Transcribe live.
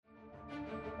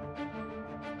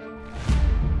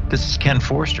This is Ken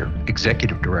Forster,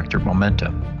 Executive Director of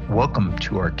Momenta. Welcome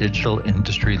to our Digital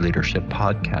Industry Leadership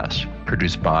Podcast,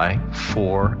 produced by,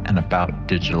 for, and about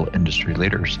digital industry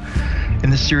leaders. In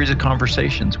this series of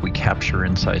conversations, we capture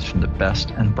insights from the best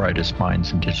and brightest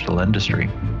minds in digital industry.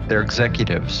 They're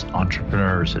executives,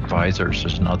 entrepreneurs, advisors,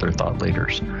 and other thought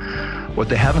leaders. What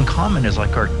they have in common is,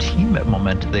 like our team at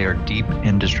Momenta, they are deep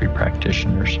industry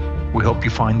practitioners. We hope you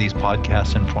find these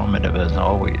podcasts informative. As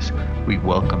always, we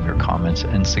welcome your comments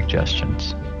and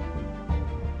suggestions.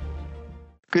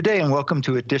 Good day and welcome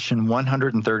to edition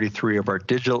 133 of our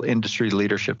Digital Industry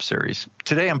Leadership Series.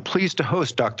 Today I'm pleased to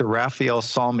host Dr. Raphael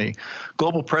Salmi,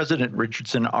 Global President,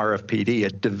 Richardson RFPD, a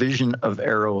division of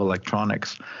Arrow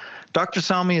Electronics. Dr.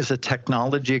 Salmi is a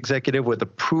technology executive with a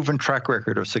proven track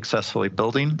record of successfully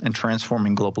building and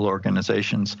transforming global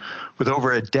organizations. With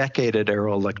over a decade at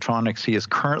Arrow Electronics, he is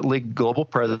currently Global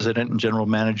President and General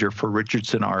Manager for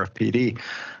Richardson RFPD,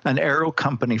 an Arrow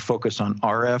company focused on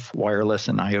RF, wireless,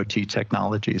 and IoT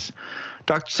technologies.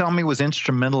 Dr. Salmi was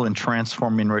instrumental in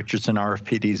transforming Richardson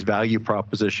RFPD's value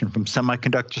proposition from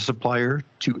semiconductor supplier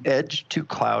to edge to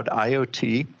cloud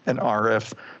IoT and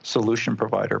RF solution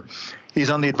provider. He's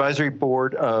on the advisory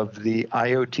board of the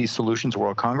IoT Solutions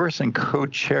World Congress and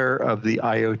co-chair of the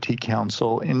IoT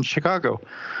Council in Chicago.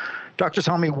 Dr.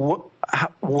 Salmi,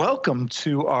 welcome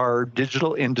to our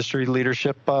Digital Industry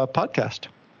Leadership podcast.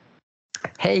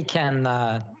 Hey, Ken.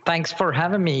 Thanks for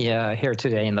having me here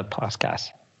today in the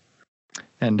podcast.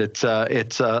 And it's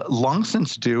long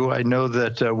since due. I know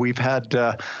that we've had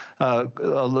a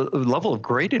level of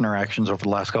great interactions over the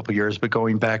last couple of years, but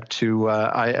going back to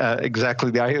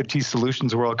exactly the IoT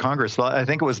Solutions World Congress, I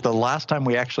think it was the last time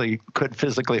we actually could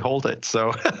physically hold it.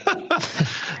 So,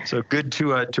 so good to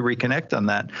reconnect on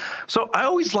that. So I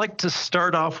always like to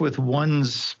start off with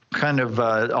one's kind of,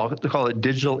 I'll call it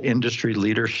digital industry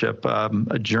leadership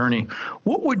a journey.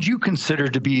 What would you consider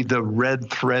to be the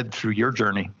red thread through your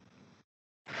journey?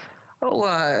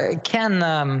 Oh, Ken,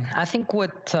 I think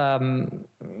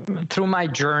through my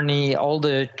journey, all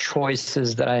the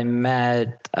choices that I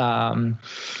made and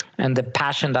the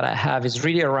passion that I have is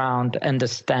really around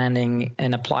understanding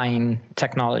and applying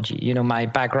technology. You know, my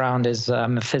background is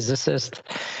I'm a physicist,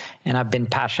 and I've been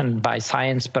passionate by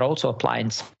science, but also applying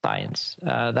science.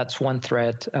 That's one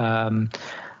thread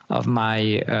of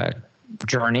my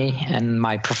journey and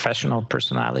my professional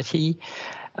personality.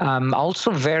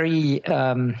 Also very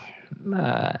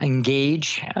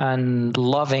engage and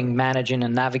loving managing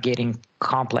and navigating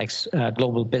complex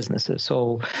global businesses.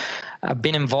 So I've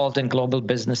been involved in global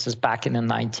businesses back in the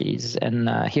 90s,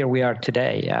 and here we are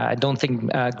today. I don't think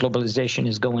globalization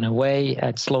is going away.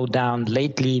 It's slowed down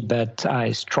lately, but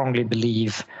I strongly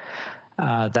believe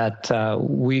that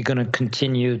we're going to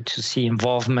continue to see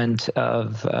involvement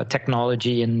of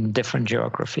technology in different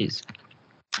geographies.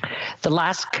 The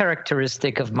last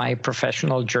characteristic of my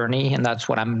professional journey, and that's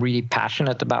what I'm really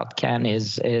passionate about, Ken,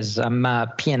 is I'm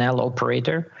a P&L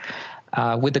operator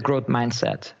with a growth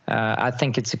mindset. I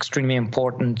think it's extremely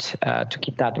important to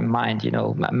keep that in mind. You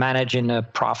know, managing a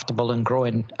profitable and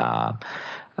growing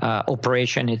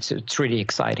operation, it's really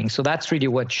exciting. So that's really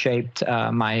what shaped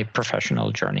my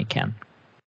professional journey, Ken.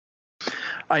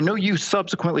 I know you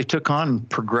subsequently took on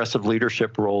progressive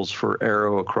leadership roles for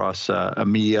Arrow across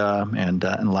EMEA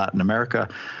and Latin America.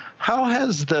 How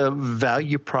has the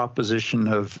value proposition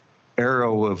of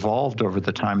Arrow evolved over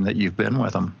the time that you've been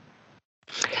with them?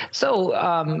 So,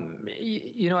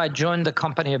 you know, I joined the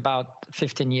company about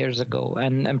 15 years ago.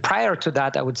 And prior to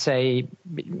that, I would say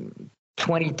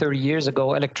 20, 30 years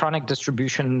ago, electronic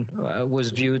distribution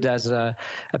was viewed as a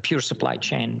pure supply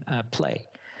chain play.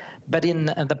 But in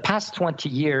the past 20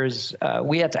 years,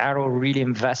 we at Arrow really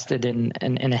invested in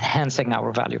enhancing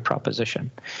our value proposition.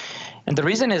 And the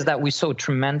reason is that we saw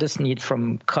tremendous need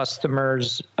from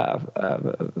customers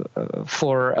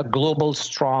for a global,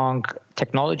 strong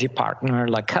technology partner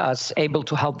like us, able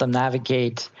to help them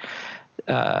navigate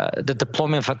the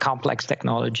deployment of a complex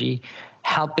technology,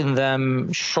 helping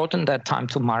them shorten that time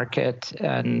to market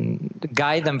and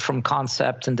guide them from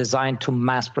concept and design to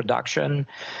mass production,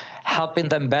 helping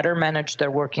them better manage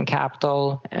their working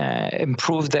capital,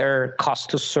 improve their cost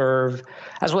to serve,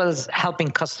 as well as helping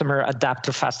customer adapt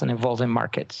to fast and evolving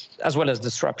markets, as well as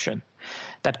disruption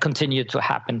that continue to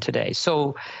happen today.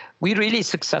 So we really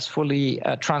successfully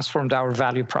transformed our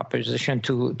value proposition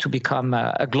to become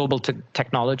a global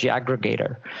technology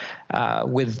aggregator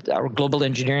with our global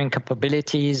engineering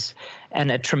capabilities and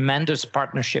a tremendous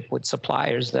partnership with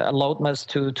suppliers that allowed us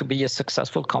to be a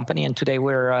successful company. And today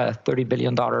we're a $30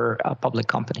 billion public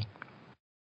company.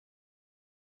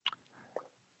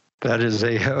 That is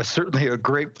certainly a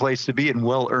great place to be, and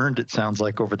well earned, it sounds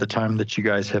like, over the time that you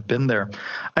guys have been there.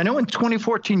 I know in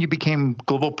 2014 you became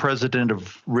global president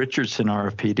of Richardson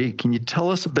RFPD. Can you tell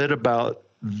us a bit about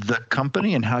the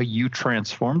company and how you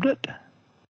transformed it?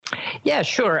 Yeah,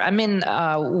 sure. I mean,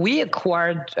 we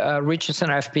acquired Richardson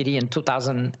RFPD in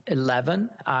 2011.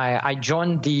 I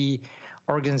joined the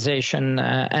organization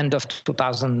end of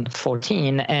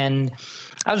 2014, and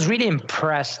I was really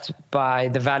impressed by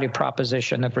the value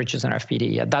proposition of Richardson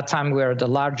RFPD. At that time, we were the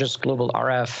largest global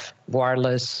RF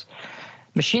wireless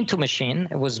machine-to-machine.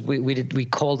 It was we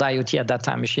called IoT at that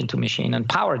time machine-to-machine and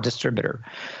power distributor.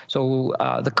 So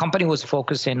the company was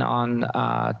focusing on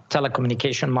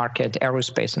telecommunication market,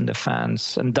 aerospace and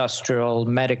defense, industrial,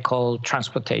 medical,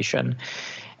 transportation,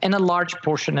 and a large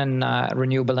portion in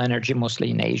renewable energy,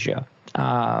 mostly in Asia.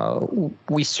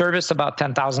 We service about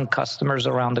 10,000 customers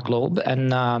around the globe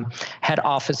and had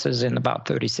offices in about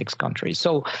 36 countries.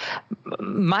 So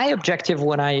my objective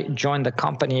when I joined the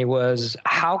company was,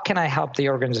 how can I help the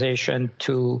organization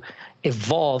to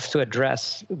evolve to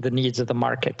address the needs of the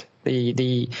market?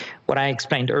 What I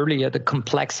explained earlier, the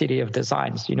complexity of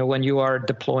designs. You know, when you are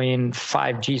deploying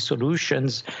 5G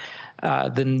solutions,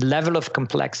 the level of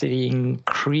complexity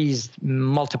increased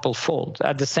multiple fold.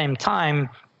 At the same time,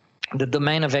 the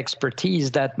domain of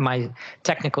expertise that my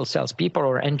technical salespeople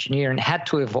or engineering had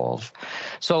to evolve.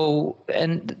 So,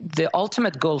 and the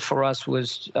ultimate goal for us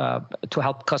was to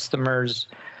help customers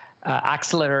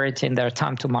accelerating their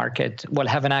time to market while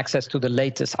having access to the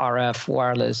latest RF,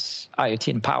 wireless,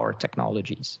 IoT, and power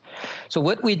technologies. So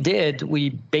what we did,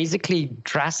 we basically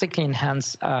drastically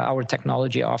enhanced our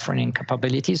technology offering and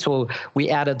capabilities. So we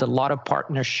added a lot of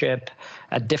partnership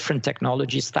at different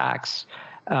technology stacks,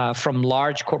 from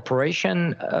large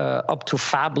corporation up to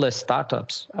fabless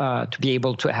startups, to be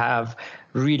able to have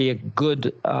really a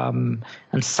good and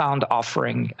sound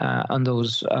offering on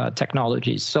those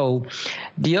technologies. So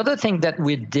the other thing that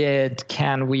we did,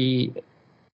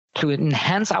 to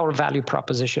enhance our value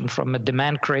proposition from a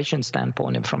demand creation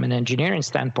standpoint and from an engineering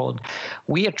standpoint,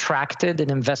 we attracted and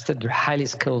invested highly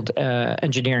skilled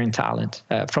engineering talent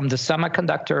from the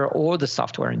semiconductor or the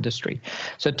software industry.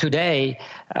 So today,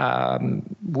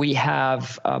 we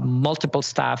have multiple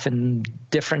staff in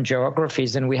different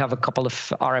geographies, and we have a couple of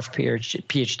RF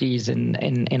PhDs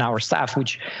in our staff,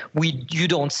 which you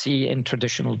don't see in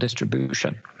traditional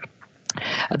distribution.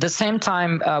 At the same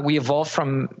time, we evolved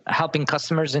from helping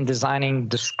customers in designing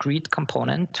discrete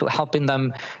component to helping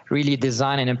them really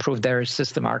design and improve their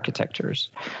system architectures.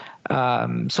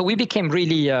 So we became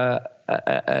really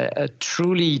a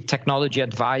truly technology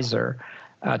advisor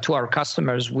to our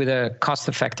customers with a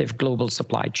cost-effective global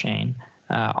supply chain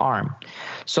arm.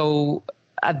 So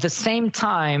at the same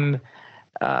time,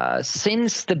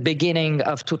 since the beginning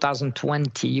of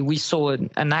 2020, we saw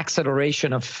an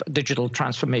acceleration of digital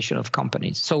transformation of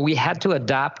companies. So we had to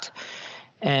adapt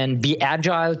and be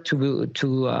agile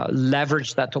to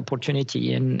leverage that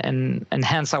opportunity and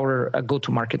enhance our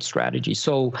go-to-market strategy.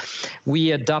 So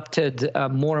we adopted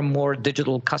more and more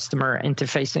digital customer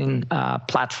interfacing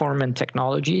platform and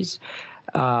technologies.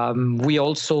 We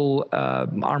also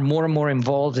are more and more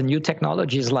involved in new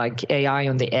technologies like AI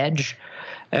on the edge,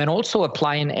 and also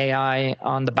applying AI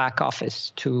on the back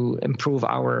office to improve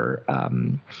our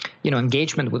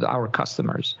engagement with our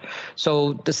customers.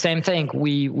 So the same thing,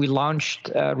 we launched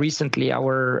recently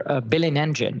our billing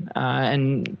engine,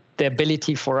 and the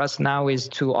ability for us now is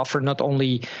to offer not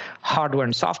only hardware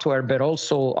and software, but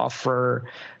also offer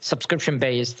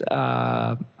subscription-based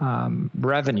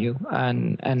revenue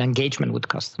and engagement with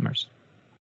customers.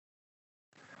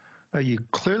 You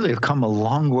clearly have come a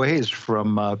long ways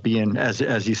from being, as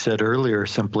you said earlier,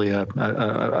 simply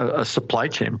a supply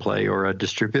chain play or a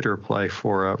distributor play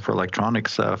for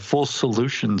electronics, full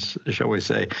solutions, shall we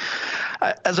say.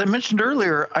 As I mentioned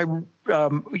earlier,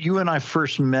 you and I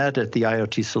first met at the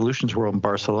IoT Solutions World in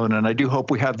Barcelona, and I do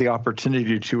hope we have the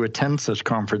opportunity to attend such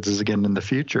conferences again in the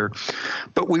future.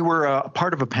 But we were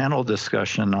part of a panel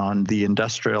discussion on the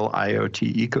industrial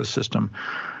IoT ecosystem.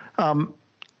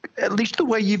 At least the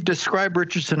way you've described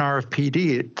Richardson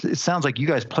RFPD, it sounds like you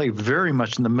guys play very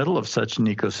much in the middle of such an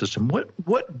ecosystem.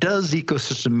 What does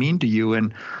ecosystem mean to you,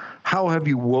 and how have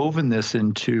you woven this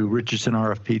into Richardson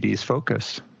RFPD's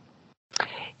focus?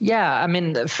 Yeah, I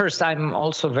mean, first, I'm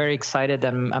also very excited.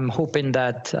 I'm hoping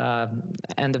that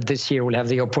end of this year we'll have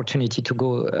the opportunity to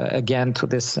go again to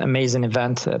this amazing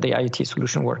event, the IoT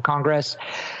Solution World Congress.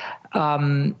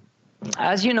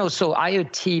 as you know, so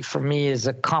IoT for me is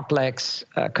a complex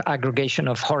aggregation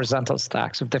of horizontal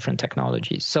stacks of different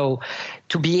technologies. So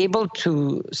to be able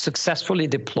to successfully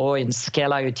deploy and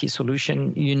scale IoT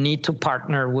solution, you need to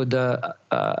partner with a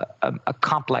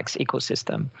complex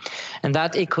ecosystem. And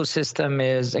that ecosystem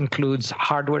includes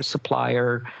hardware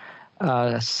supplier,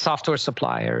 software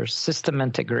suppliers, system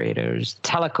integrators,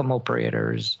 telecom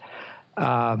operators,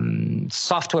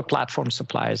 software platform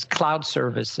suppliers, cloud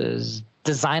services,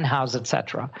 design house,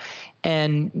 etc.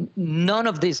 And none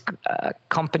of these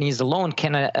companies alone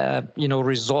can,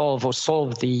 resolve or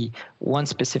solve the one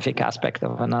specific aspect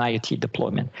of an IoT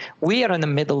deployment. We are in the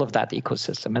middle of that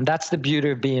ecosystem, and that's the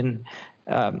beauty of being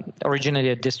originally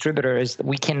a distributor, is that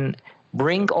we can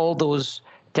bring all those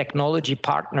technology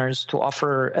partners to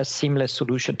offer a seamless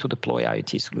solution to deploy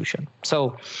IoT solution.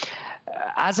 So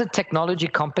as a technology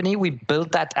company, we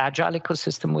built that agile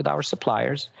ecosystem with our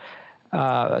suppliers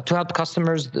to help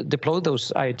customers deploy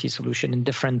those IoT solutions in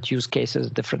different use cases,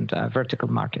 different vertical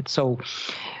markets. So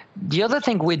the other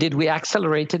thing we did, we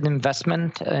accelerated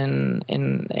investment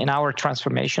in our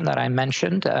transformation that I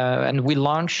mentioned, and we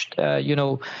launched,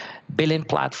 billing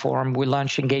platform. We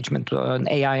launched engagement on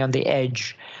AI on the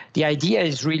edge. The idea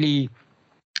is really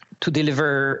to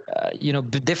deliver,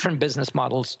 different business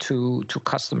models to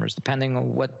customers depending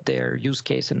on what their use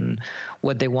case and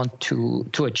what they want to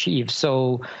achieve.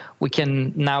 So we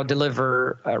can now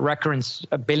deliver recurrent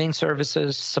billing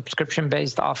services,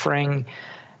 subscription-based offering,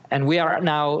 and we are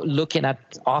now looking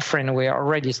at offering. We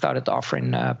already started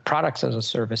offering products as a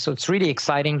service. So it's really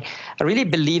exciting. I really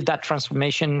believe that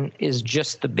transformation is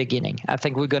just the beginning. I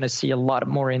think we're going to see a lot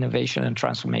more innovation and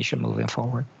transformation moving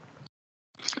forward.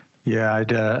 Yeah,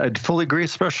 I'd fully agree,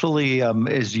 especially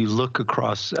as you look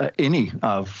across any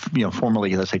of,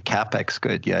 formerly, let's say, CapEx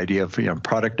good, the idea of,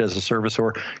 product as a service,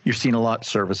 or you're seeing a lot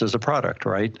service as a product,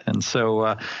 right? And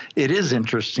so it is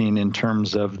interesting in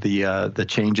terms of the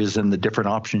changes and the different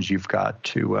options you've got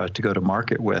to go to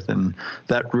market with. And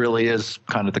that really is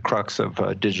kind of the crux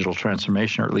of digital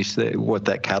transformation, or at least what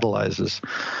that catalyzes.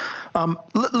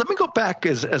 Let me go back,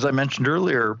 as I mentioned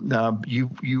earlier.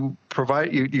 You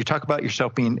talk about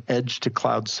yourself being edge to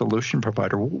cloud solution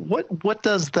provider. What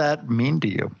does that mean to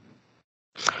you?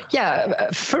 Yeah,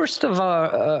 first of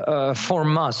all,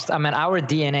 foremost, our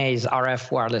DNA is RF,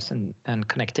 wireless, and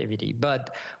connectivity.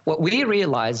 But what we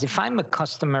realize, if I'm a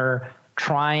customer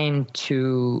trying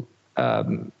to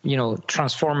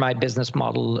transform my business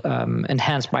model,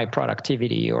 enhance my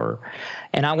productivity,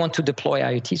 and I want to deploy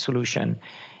IoT solution.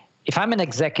 If I'm an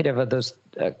executive of those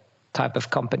type of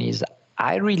companies,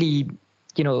 I really,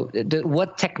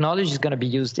 what technology is going to be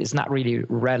used is not really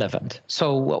relevant.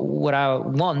 So what I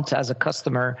want as a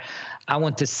customer, I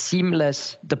want a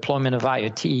seamless deployment of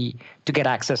IoT to get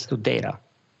access to data.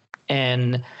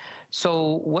 And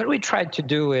so what we tried to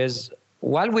do is,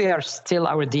 while we are still,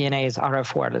 our DNA is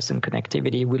RF, wireless, and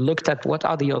connectivity, we looked at what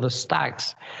are the other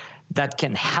stacks that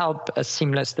can help a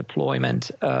seamless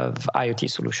deployment of IoT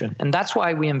solution. And that's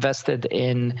why we invested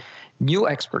in new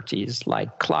expertise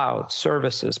like cloud,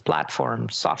 services,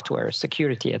 platforms, software,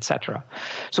 security, etc.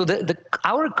 So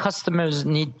our customers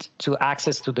need to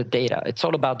access to the data. It's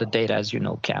all about the data, as you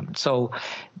know, Cam. So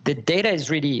the data is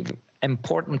really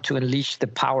important to unleash the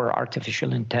power of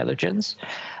artificial intelligence.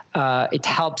 It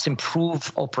helps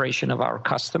improve operation of our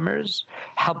customers,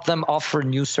 help them offer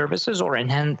new services or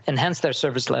enhance their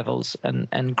service levels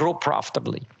and grow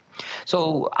profitably.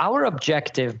 So our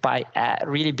objective by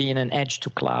really being an edge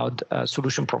to cloud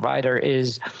solution provider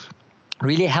is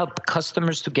really help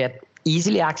customers to get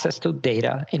easily access to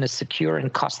data in a secure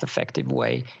and cost-effective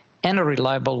way and a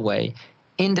reliable way,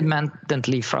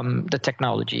 independently from the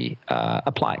technology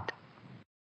applied.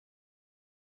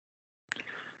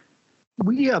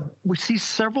 We see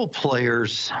several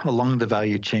players along the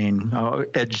value chain,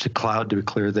 edge to cloud, to be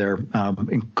clear there,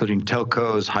 including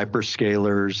telcos,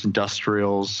 hyperscalers,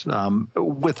 industrials,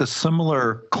 with a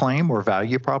similar claim or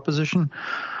value proposition.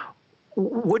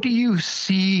 What do you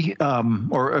see,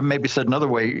 or maybe said another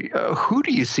way, who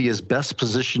do you see as best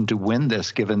positioned to win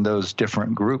this, given those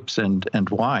different groups, and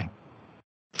why?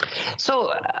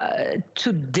 So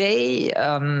today,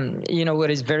 what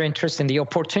is very interesting, the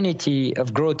opportunity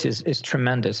of growth is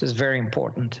tremendous, is very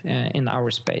important in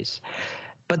our space.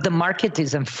 But the market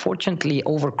is unfortunately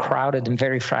overcrowded and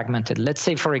very fragmented. Let's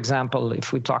say, for example,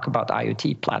 if we talk about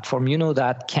IoT platform,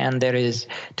 that there is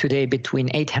today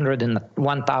between 800 and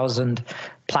 1,000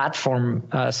 platform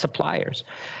suppliers.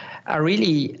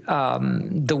 really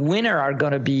the winner are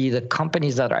going to be the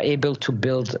companies that are able to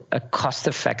build a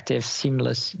cost-effective,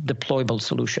 seamless, deployable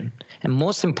solution. And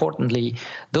most importantly,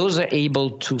 those are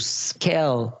able to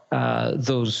scale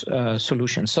those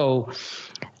solutions. So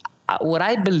what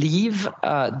I believe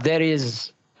there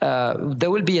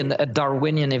will be a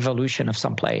Darwinian evolution of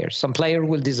some players. Some player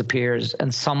will disappear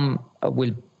and some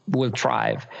will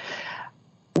thrive.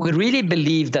 We really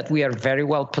believe that we are very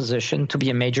well positioned to be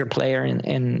a major player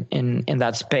in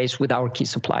that space with our key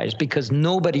suppliers, because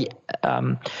nobody,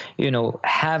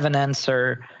 have an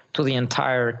answer to the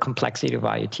entire complexity of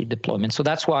IoT deployment. So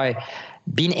that's why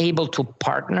being able to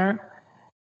partner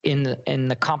in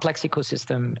the complex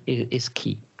ecosystem is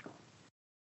key.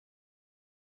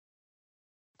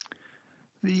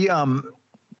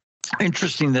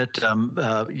 Interesting that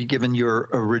given your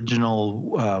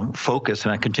original focus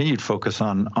and a continued focus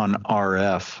on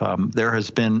RF, there has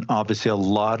been obviously a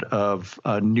lot of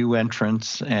new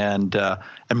entrants and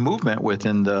movement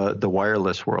within the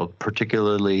wireless world,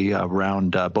 particularly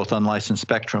around both unlicensed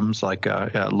spectrums like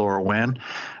LoRaWAN,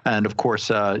 and of course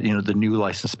the new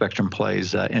licensed spectrum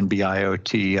plays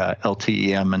NB-IoT,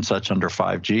 LTE-M, and such under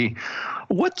 5G.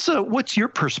 What's your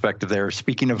perspective there?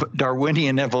 Speaking of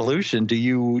Darwinian evolution, do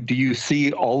you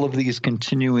see all of these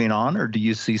continuing on, or do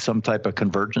you see some type of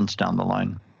convergence down the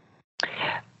line?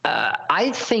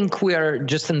 I think we are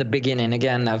just in the beginning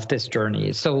again of this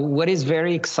journey. So what is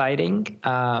very exciting,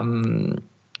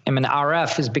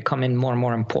 RF is becoming more and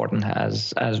more important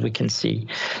as we can see.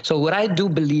 So what I do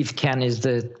believe, Ken, is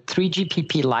the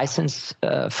 3GPP license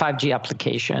 5G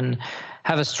application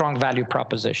have a strong value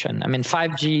proposition.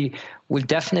 5G will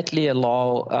definitely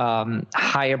allow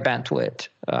higher bandwidth,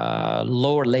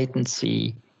 lower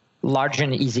latency, large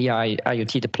and easy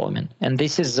IoT deployment. And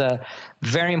this is a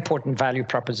very important value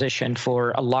proposition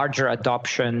for a larger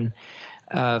adoption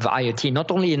of IoT,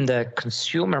 not only in the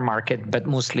consumer market, but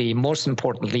most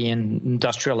importantly in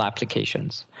industrial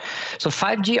applications. So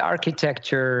 5G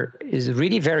architecture is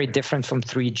really very different from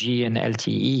 3G and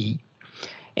LTE,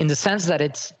 in the sense that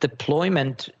its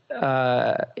deployment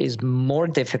is more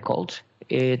difficult.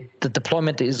 The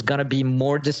deployment is going to be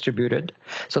more distributed.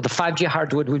 So the 5G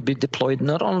hardware will be deployed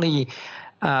not only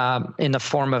in the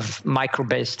form of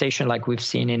micro-base station like we've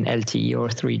seen in LTE or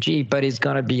 3G, but it's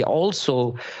going to be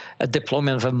also a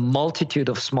deployment of a multitude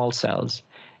of small cells,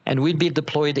 and will be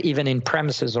deployed even in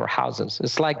premises or houses.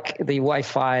 It's like the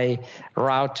Wi-Fi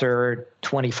router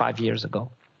 25 years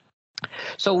ago.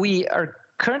 So we are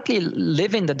currently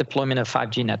living the deployment of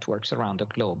 5G networks around the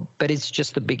globe, but it's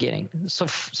just the beginning.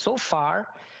 So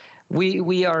far,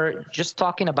 we are just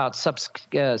talking about sub-6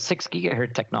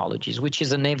 gigahertz technologies, which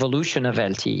is an evolution of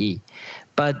LTE.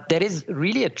 But there is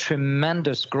really a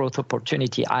tremendous growth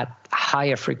opportunity at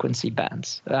higher frequency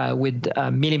bands with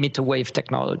millimeter wave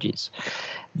technologies.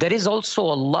 There is also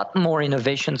a lot more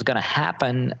innovations going to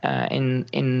happen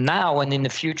in now and in the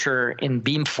future in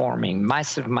beamforming,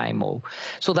 massive MIMO.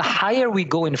 So the higher we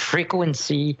go in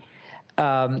frequency,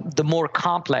 the more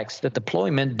complex the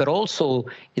deployment, but also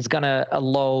it's going to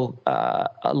allow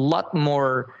a lot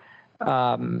more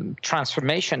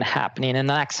transformation happening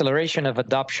and an acceleration of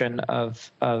adoption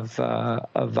of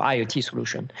IoT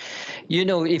solution.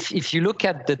 If you look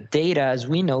at the data, as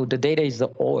we know, the data is the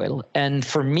oil. And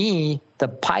for me, the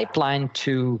pipeline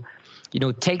to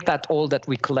take that oil that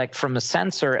we collect from a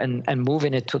sensor and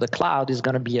moving it to the cloud is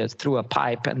going to be through a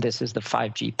pipe, and this is the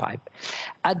 5G pipe.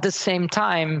 At the same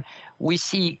time, we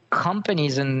see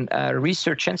companies and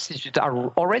research institutes are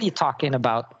already talking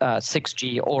about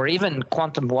 6G or even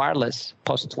quantum wireless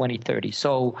post 2030.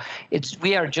 So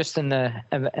we are just in the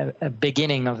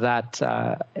beginning of that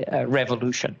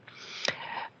revolution.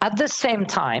 At the same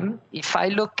time, if I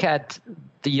look at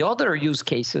the other use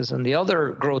cases and the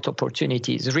other growth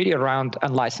opportunities, really around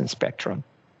unlicensed spectrum.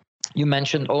 You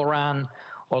mentioned O-RAN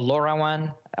or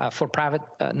LoRaWAN for private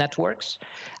networks.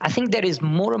 I think there is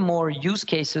more and more use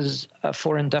cases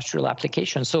for industrial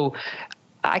applications. So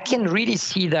I can really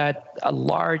see that a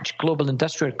large global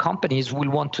industrial companies will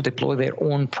want to deploy their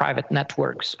own private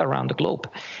networks around the globe,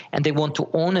 and they want to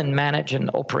own and manage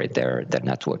and operate their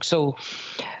network. So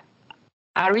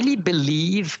I really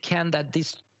believe, Ken, that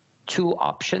these two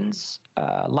options,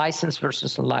 license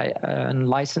versus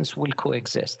unlicensed, will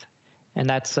coexist. And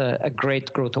that's a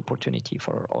great growth opportunity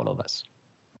for all of us.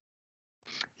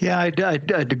 Yeah,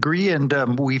 I'd agree,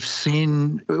 and we've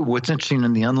seen what's interesting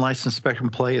in the unlicensed spectrum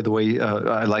play. The way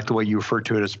I like the way you refer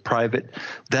to it as private.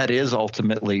 That is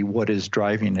ultimately what is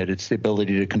driving it. It's the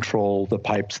ability to control the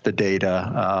pipes, the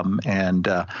data, and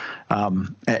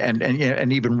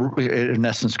even in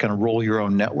essence, kind of roll your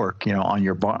own network. On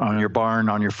your barn,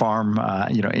 on your farm,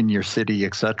 in your city,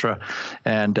 etc.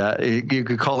 And you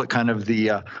could call it kind of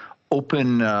the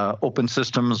open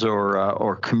systems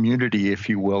or community, if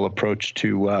you will, approach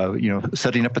to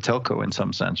setting up a telco in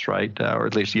some sense, right? Or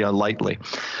at least lightly.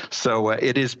 So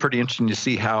it is pretty interesting to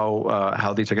see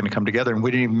how these are going to come together. And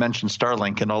we didn't even mention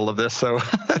Starlink and all of this, so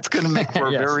that's going to make for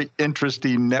yes. a very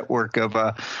interesting network of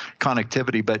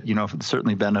connectivity. But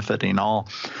certainly benefiting all.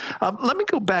 Let me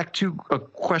go back to a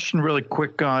question really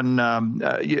quick on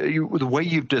the way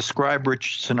you've described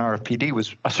Richardson RFPD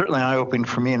was certainly eye-opening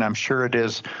for me, and I'm sure it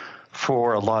is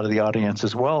for a lot of the audience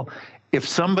as well. If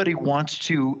somebody wants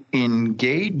to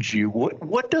engage you,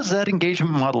 what does that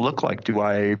engagement model look like? Do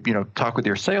I, talk with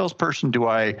your salesperson? Do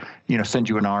I, send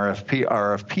you an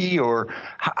RFP, or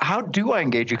how do I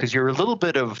engage you? Because you're a little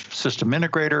bit of system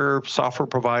integrator, software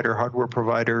provider, hardware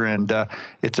provider, and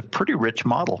it's a pretty rich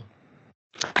model.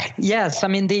 Yes, I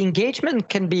mean, the engagement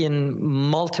can be in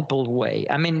multiple ways.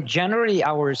 I mean, generally,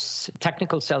 our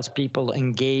technical salespeople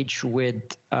engage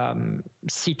with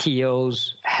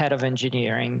CTOs, head of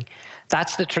engineering.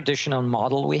 That's the traditional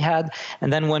model we had.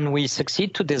 And then when we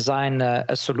succeed to design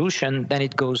a solution, then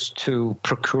it goes to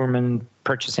procurement,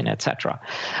 purchasing, etc.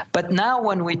 But now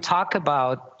when we talk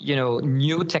about,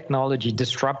 new technology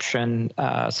disruption,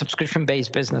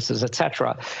 subscription-based businesses,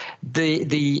 etc.,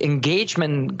 the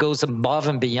engagement goes above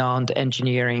and beyond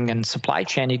engineering and supply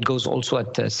chain. It goes also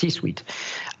at the C-suite.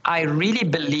 I really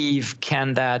believe,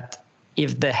 Ken, that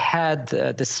if the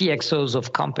CXOs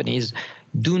of companies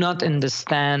do not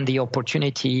understand the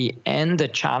opportunity and the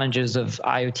challenges of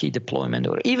IoT deployment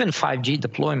or even 5G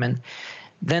deployment,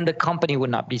 then the company would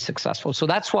not be successful. So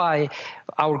that's why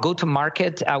our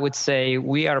go-to-market, I would say,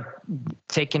 we are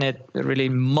taking it really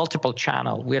multiple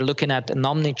channel. We're looking at an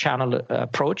omni-channel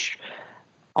approach,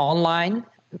 online,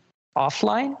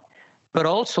 offline, but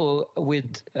also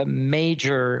with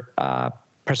major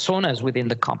personas within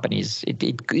the companies.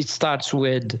 It starts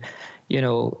with,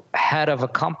 head of a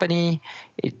company,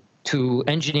 to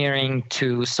engineering,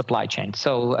 to supply chain.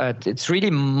 So it's really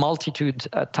multitude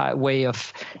way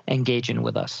of engaging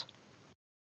with us.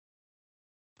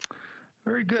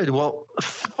 Very good. Well,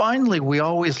 finally, we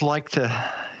always like to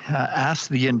ask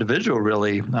the individual,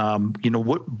 really,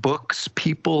 what books,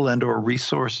 people, and/or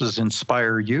resources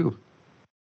inspire you?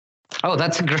 Oh,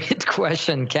 that's a great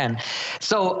question, Ken.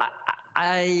 So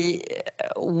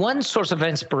one source of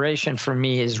inspiration for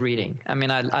me is reading. I mean,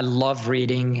 I love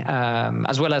reading,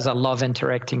 as well as I love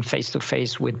interacting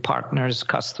face-to-face with partners,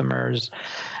 customers,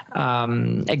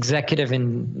 executive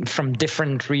from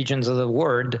different regions of the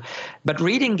world. But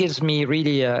reading gives me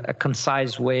really a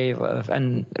concise way of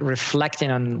and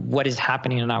reflecting on what is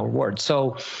happening in our world.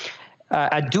 So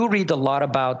I do read a lot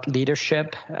about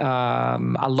leadership.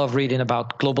 I love reading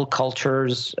about global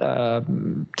cultures,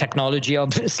 technology,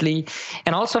 obviously,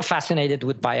 and also fascinated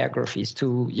with biographies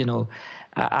too.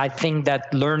 I think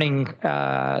that learning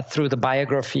through the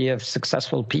biography of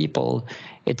successful people,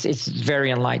 it's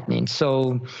very enlightening.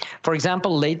 So, for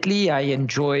example, lately I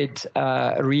enjoyed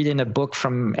reading a book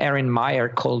from Erin Meyer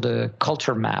called The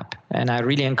Culture Map, and I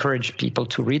really encourage people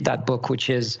to read that book, which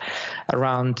is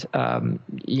around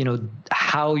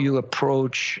how you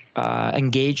approach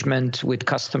engagement with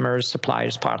customers,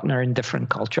 suppliers, partners in different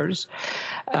cultures.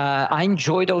 I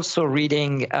enjoyed also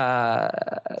reading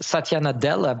Satya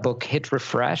Nadella book, Hit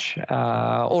Refresh,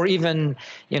 or even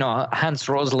Hans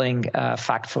Rosling,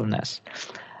 Factfulness.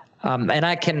 And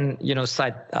I can,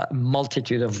 cite a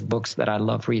multitude of books that I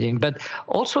love reading. But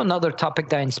also another topic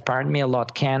that inspired me a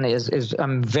lot, Ken, is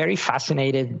I'm very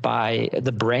fascinated by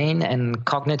the brain and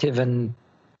cognitive and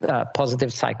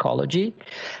positive psychology.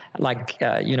 Like,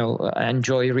 I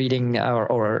enjoy reading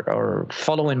or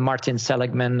following Martin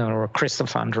Seligman or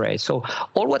Christophe André. So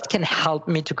all what can help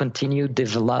me to continue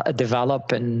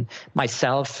develop in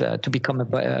myself to become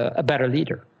a better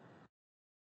leader.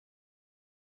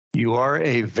 You are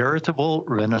a veritable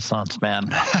Renaissance man.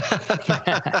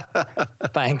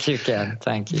 Thank you, Ken.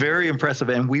 Thank you. Very impressive,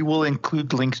 and we will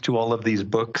include links to all of these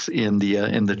books in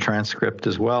the transcript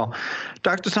as well.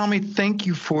 Dr. Salmi, thank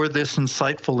you for this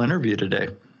insightful interview today.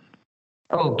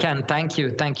 Oh, Ken, thank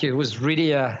you. Thank you. It was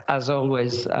really, as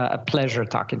always, a pleasure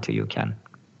talking to you, Ken.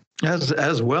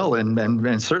 As well,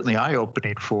 and certainly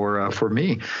eye-opening for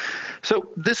me.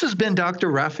 So this has been Dr.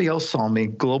 Raphael Salmi,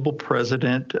 Global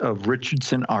President of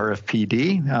Richardson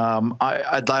RFPD.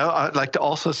 I'd like to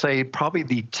also say probably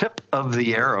the tip of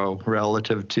the arrow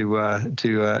relative to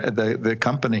the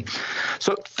company.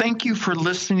 So thank you for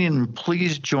listening, and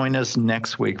please join us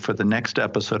next week for the next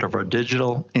episode of our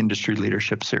Digital Industry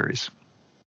Leadership Series.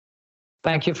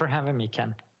 Thank you for having me,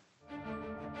 Ken.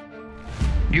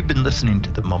 You've been listening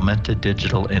to the Momenta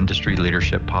Digital Industry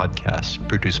Leadership Podcast,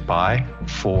 produced by,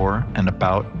 for, and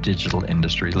about digital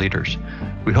industry leaders.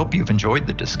 We hope you've enjoyed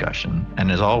the discussion, and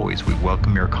as always, we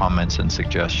welcome your comments and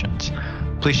suggestions.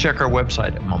 Please check our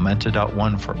website at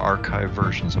momenta.one for archived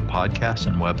versions of podcasts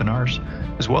and webinars,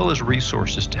 as well as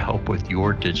resources to help with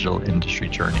your digital industry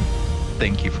journey.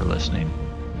 Thank you for listening.